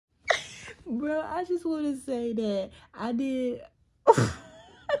Bro, I just want to say that I did.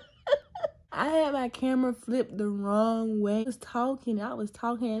 I had my camera flipped the wrong way. I was talking,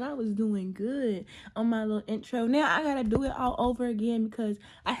 and I was doing good on my little intro. Now I gotta do it all over again because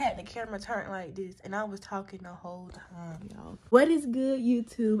I had the camera turned like this, and I was talking the whole time, y'all. What is good,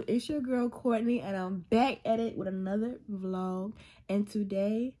 YouTube? It's your girl Courtney, and I'm back at it with another vlog. And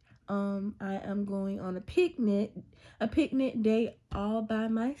today, I am going on a picnic day all by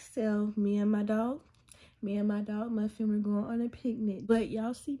myself. Me and my dog Muffin, we're going on a picnic. But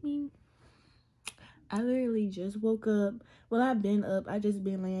y'all see me? I literally just woke up. Well, I've been up. I just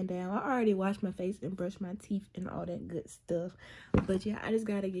been laying down. I already washed my face and brushed my teeth and all that good stuff. But yeah, I just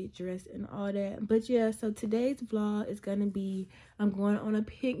gotta get dressed and all that. But yeah, so today's vlog is gonna be, I'm going on a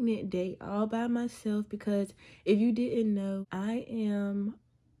picnic date all by myself because if you didn't know, I am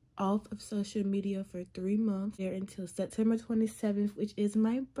off of social media for 3 months there until September 27th, which is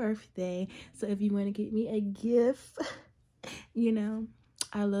my birthday. So if you want to get me a gift, you know,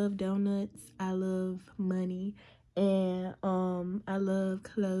 I love donuts, I love money, and I love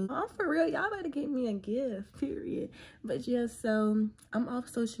clothes. I'm for real, y'all better get me a gift, period. But yeah, so I'm off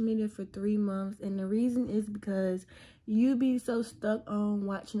social media for 3 months, and the reason is because you be so stuck on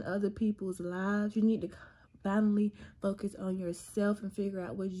watching other people's lives. You need to finally focus on yourself and figure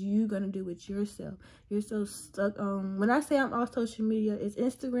out what you gonna do with yourself. You're so stuck on, when I say I'm off social media, it's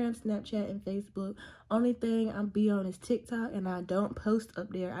Instagram, Snapchat, and Facebook. Only thing I'm be on is TikTok, and I don't post up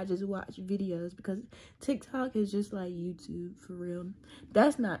there. I just watch videos because TikTok is just like YouTube, for real.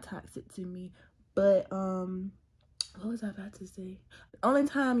 That's not toxic to me. But what was I about to say? The only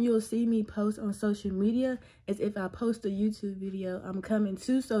time you'll see me post on social media is if I post a YouTube video. I'm coming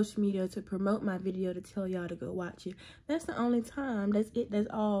to social media to promote my video to tell y'all to go watch it. That's the only time. That's it. That's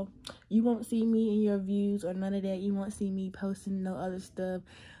all. You won't see me in your views or none of that. You won't see me posting no other stuff.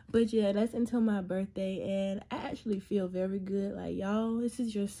 But yeah, that's until my birthday, and I actually feel very good. Like, y'all, this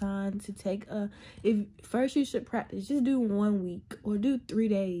is your sign to take if first you should practice. Just do 1 week or do 3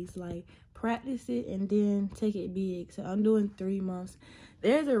 days. Like, practice it and then take it big. So I'm doing 3 months.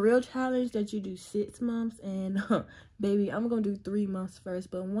 There's a real challenge that you do 6 months, and baby, I'm gonna do 3 months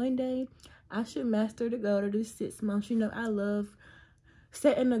first. But one day I should master the goal to do 6 months. You know, I love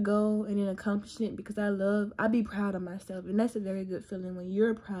setting a goal and then accomplishing it because I be proud of myself, and that's a very good feeling when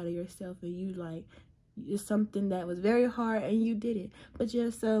you're proud of yourself and you like, it's something that was very hard and you did it. But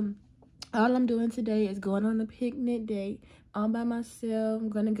yeah, so all I'm doing today is going on a picnic date all by myself. I'm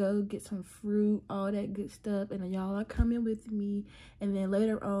gonna go get some fruit, all that good stuff, and y'all are coming with me. And then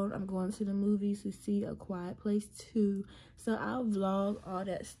later on, I'm going to the movies to see A Quiet Place 2. So I'll vlog all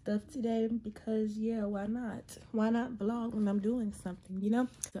that stuff today because, yeah, why not? Why not vlog when I'm doing something, you know?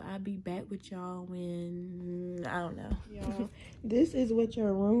 So I'll be back with y'all when, I don't know. Y'all, this is what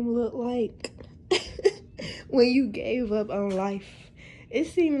your room looked like when you gave up on life. It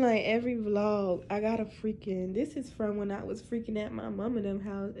seemed like every vlog I got a freaking, this is from when I was freaking at my mom and them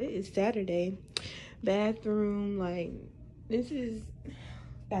house. It is Saturday. Bathroom, like, this is,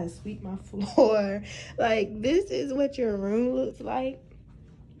 gotta sweep my floor. Like, this is what your room looks like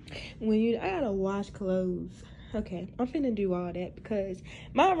when I gotta wash clothes. Okay, I'm finna do all that because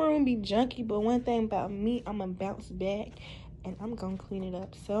my room be junky, but one thing about me, I'm gonna bounce back and I'm gonna clean it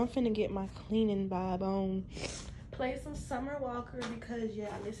up. So I'm finna get my cleaning vibe on. Play some Summer Walker because, yeah,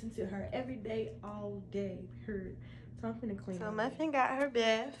 I listen to her every day, all day. Heard. So I'm finna clean. So Muffin got her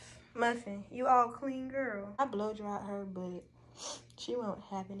bath. Muffin, you all clean, girl. I blow dried her, but she won't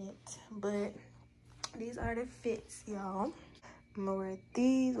having it. But these are the fits, y'all. I'm gonna wear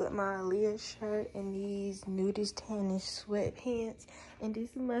these with my Aaliyah shirt and these nudist tannish sweatpants and this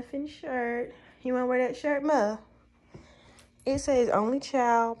Muffin shirt. You wanna wear that shirt, Ma? It says only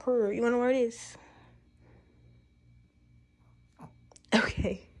child per. You wanna wear this?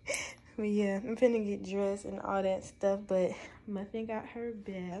 Okay. But yeah, I'm finna get dressed and all that stuff, but Muffin got her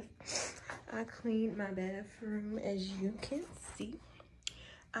bath. I cleaned my bathroom, as you can see.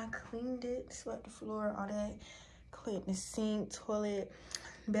 I cleaned it, swept the floor, all that. Cleaned the sink, toilet,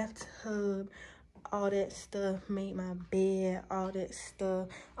 bathtub, all that stuff. Made my bed, all that stuff.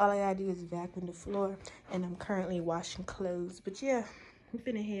 All I gotta do is vacuum the floor, and I'm currently washing clothes. But yeah, I'm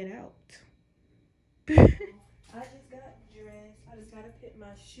finna head out. I just got dressed. I just gotta put my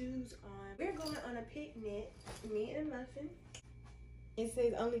shoes on. We're going on a picnic, me and Muffin. It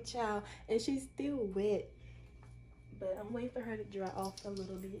says only child, and she's still wet, but I'm waiting for her to dry off a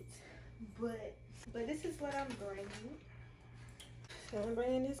little bit. But this is what I'm bringing. So I'm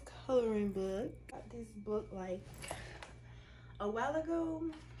bringing this coloring book. Got this book like a while ago.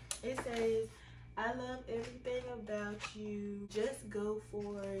 It says I love everything about you. Just go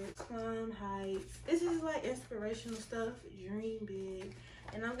for it. Climb heights. This is like inspirational stuff. Dream big.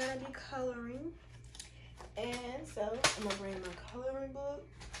 And I'm gonna be coloring. And so I'm gonna bring my coloring book.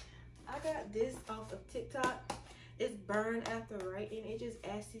 I got this off of TikTok. It's burn after writing. It just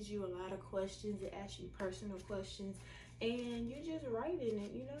asks you a lot of questions. It asks you personal questions. And you just write in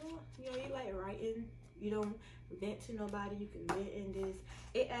it, you know? You like writing. You don't vent to nobody. You can vent in this.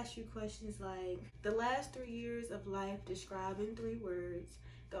 It asks you questions like, the last 3 years of life described in 3 words.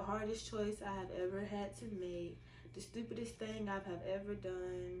 The hardest choice I have ever had to make. The stupidest thing I have ever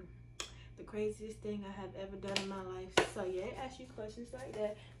done. The craziest thing I have ever done in my life. So yeah, it asks you questions like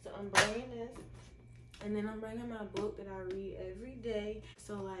that. So I'm bringing this. And then I'm bringing my book that I read every day.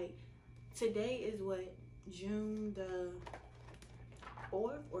 So like, today is what? June the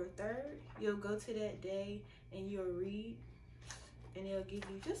 4th or 3rd. You'll go to that day and you'll read, and it'll give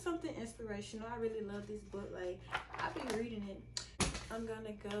you just something inspirational. I really love this book. Like, I'll be reading it. I'm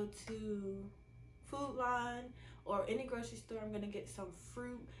gonna go to Food Line or any grocery store. I'm gonna get some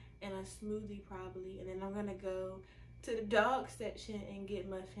fruit and a smoothie probably, and then I'm gonna go to the dog section and get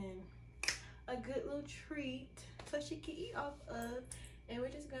Muffin a good little treat so she can eat off of. And we're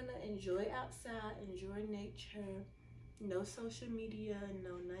just gonna enjoy outside, enjoy nature. No social media,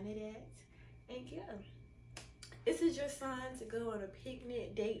 no none of that. And yeah, this is your sign to go on a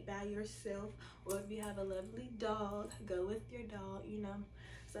picnic date by yourself, or if you have a lovely dog, go with your dog, you know.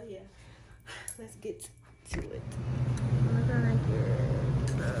 So yeah, let's get to it. We're gonna get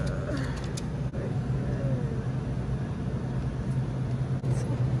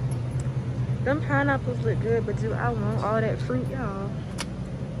them pineapples look good, but do I want all that fruit, y'all?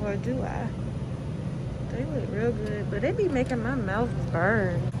 Or do I? They look real good, but they be making my mouth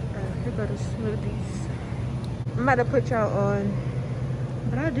burn. Here go the smoothies. I'm about to put y'all on,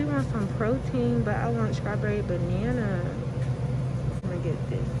 but I do want some protein, but I want strawberry banana. I'm gonna get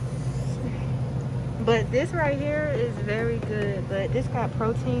this. But this right here is very good, but this got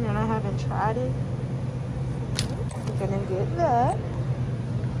protein and I haven't tried it. I'm gonna get that.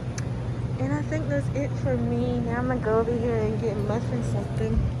 And I think that's it for me. Now I'm gonna go over here and get Muffin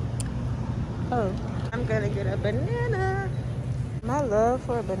something. Oh, I'm gonna get a banana. My love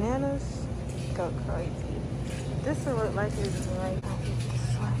for bananas go crazy. This will look like it's right.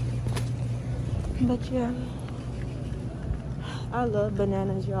 But yeah, I love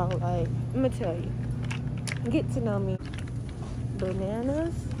bananas, y'all. Like, I'm gonna tell you, get to know me.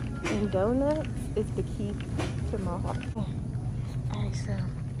 Bananas and donuts is the key to my heart. Alright, so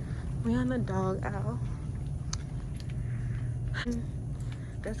we on the dog aisle.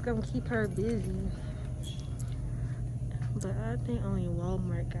 That's gonna keep her busy. But I think only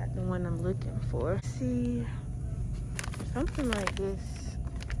Walmart got the one I'm looking for. See, something like this.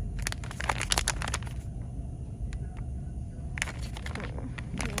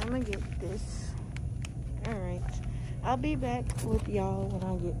 Yeah, I'm gonna get this. Alright, I'll be back with y'all when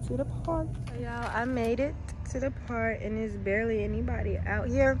I get to the park. So y'all, I made it to the park and there's barely anybody out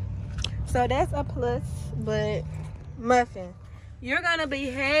here. So that's a plus, but Muffin, you're gonna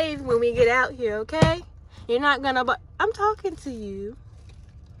behave when we get out here, okay? You're not gonna, but I'm talking to you.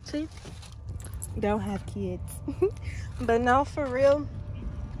 See? Don't have kids. But no, for real,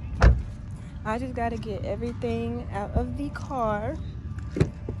 I just gotta get everything out of the car.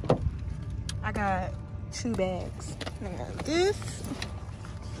 I got 2 bags. I got this,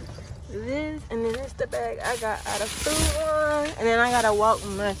 and then it's the bag I got out of Food Line, and then I gotta walk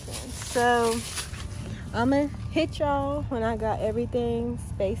Muffin. So I'm gonna hit y'all when I got everything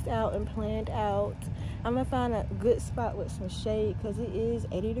spaced out and planned out. I'm gonna find a good spot with some shade because it is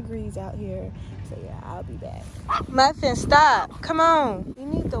 80 degrees out here. So yeah, I'll be back. Muffin, stop. Come on. You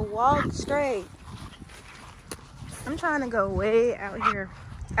need to walk straight. I'm trying to go way out here,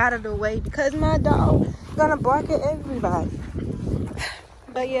 out of the way, because my dog is gonna bark at everybody.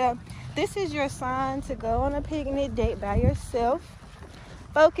 But yeah, this is your sign to go on a picnic date by yourself.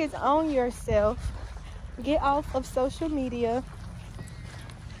 Focus on yourself. Get off of social media.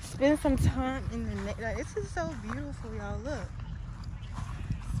 Spend some time in the nature. Like, this is so beautiful, y'all. Look.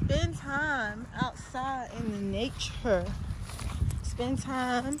 Spend time outside in the nature. Spend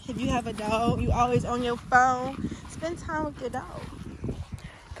time. If you have a dog, you always on your phone. Spend time with your dog.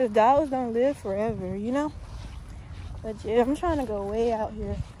 Because dogs don't live forever, you know? But yeah, I'm trying to go way out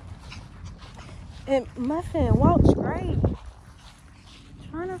here. And Muffin, walk straight.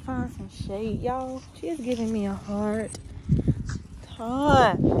 Trying to find some shade, y'all. She is giving me a hard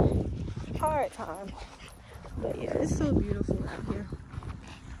time. But yeah, it's so beautiful out here.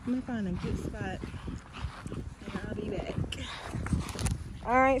 I'm gonna find a good spot and I'll be back.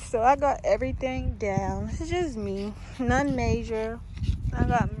 Alright, so I got everything down. It's just me. None major. I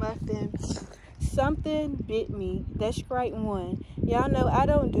got muffins. Something bit me. That's right one. Y'all know I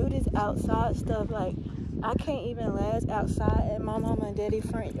don't do this outside stuff. Like, I can't even last outside at my mama and daddy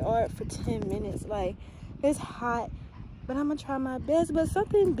front yard for 10 minutes. Like, it's hot. But I'm gonna try my best. But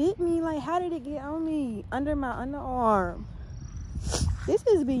something bit me. Like, how did it get on me? Under my underarm. This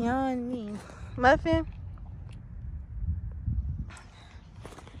is beyond me. Muffin.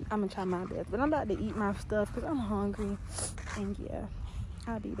 I'm gonna try my best, but I'm about to eat my stuff because I'm hungry. And yeah,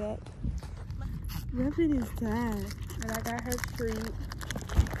 I'll be back. Muffin is tired, but I got her treat.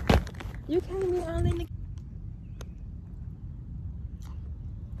 You can't be all in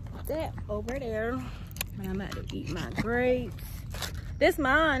that over there. And I'm about to eat my grapes. This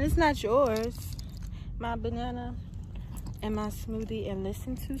mine, it's not yours. My banana and my smoothie, and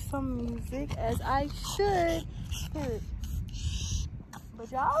listen to some music as I should.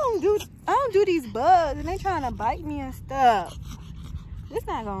 But y'all I don't do these bugs, and they trying to bite me and stuff. This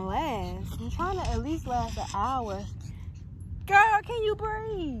not gonna last. I'm trying to at least last an hour. Girl, can you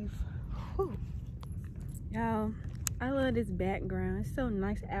breathe? Y'all, I love this background. It's so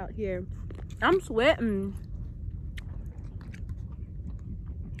nice out here. I'm sweating.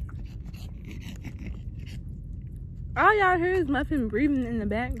 All y'all hear is Muffin breathing in the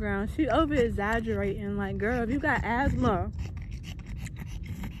background. She over exaggerating. Like, girl, if you got asthma.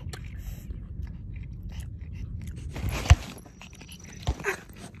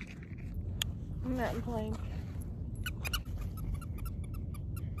 I'm not playing.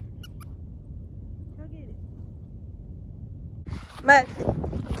 Go get it.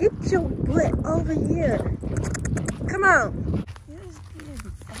 Muffin, get your butt over here. Come on.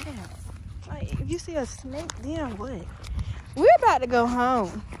 Like, if you see a snake, then what? We're about to go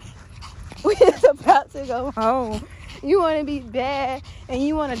home. We're about to go home. You want to be bad and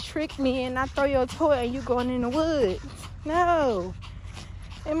you want to trick me and I throw your toy and you going in the woods. No.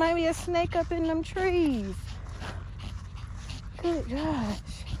 It might be a snake up in them trees. Good gosh.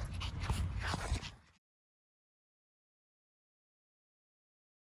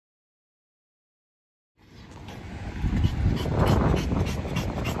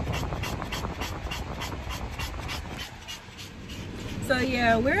 So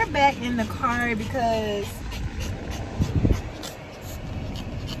yeah, we're back in the car because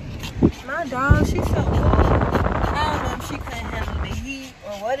my dog, she's so old. I don't know if she couldn't handle the heat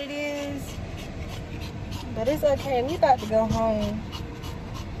or what it is, but it's okay. We about to go home.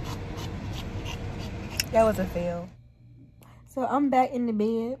 That was a fail. So I'm back in the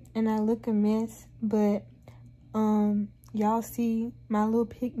bed and I look a mess, but y'all see my little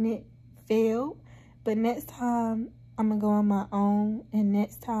picnic failed. But next time I'm gonna go on my own, and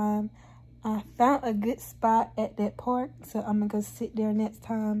next time I found a good spot at that park, so I'm gonna go sit there next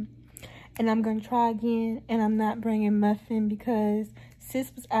time. And I'm gonna try again, and I'm not bringing Muffin because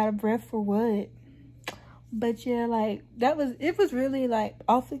sis was out of breath for what. But yeah, like it was really like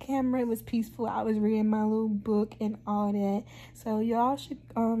off the camera, it was peaceful. I was reading my little book and all that. So y'all should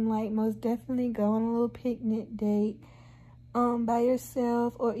like most definitely go on a little picnic date by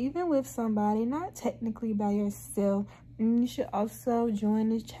yourself or even with somebody, not technically by yourself. And you should also join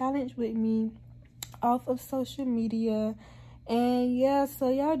this challenge with me off of social media. And yeah, so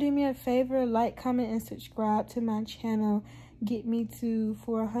y'all do me a favor, like, comment, and subscribe to my channel. Get me to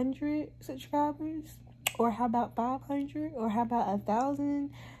 400 subscribers, or how about 500, or how about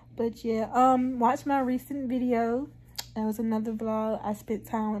 1,000? But yeah, watch my recent video. That was another vlog. I spent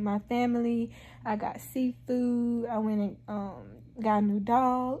time with my family. I got seafood. I went and got a new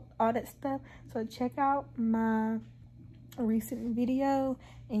dog, all that stuff. So check out my recent video.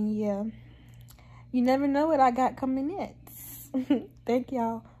 And yeah, you never know what I got coming next. Thank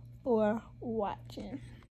y'all for watching.